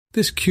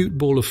This cute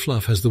ball of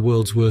fluff has the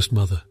world's worst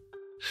mother.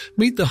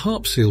 Meet the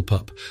Harp seal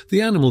pup,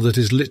 the animal that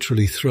is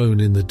literally thrown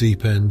in the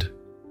deep end.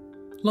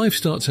 Life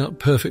starts out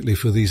perfectly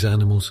for these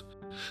animals.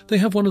 They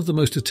have one of the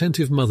most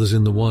attentive mothers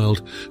in the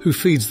wild, who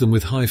feeds them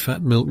with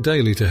high-fat milk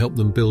daily to help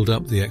them build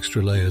up the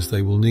extra layers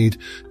they will need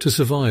to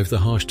survive the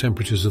harsh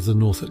temperatures of the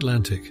North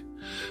Atlantic.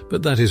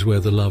 But that is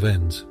where the love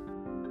ends.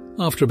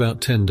 After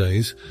about 10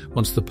 days,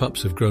 once the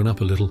pups have grown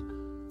up a little,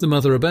 the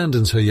mother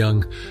abandons her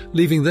young,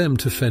 leaving them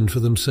to fend for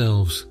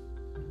themselves.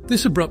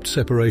 This abrupt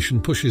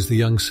separation pushes the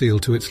young seal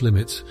to its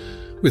limits.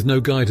 With no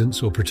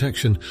guidance or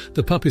protection,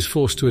 the pup is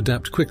forced to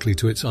adapt quickly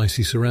to its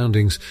icy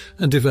surroundings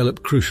and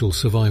develop crucial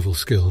survival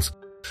skills.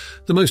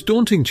 The most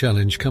daunting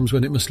challenge comes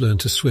when it must learn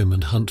to swim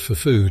and hunt for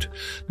food,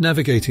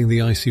 navigating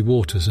the icy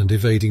waters and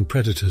evading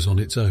predators on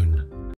its own.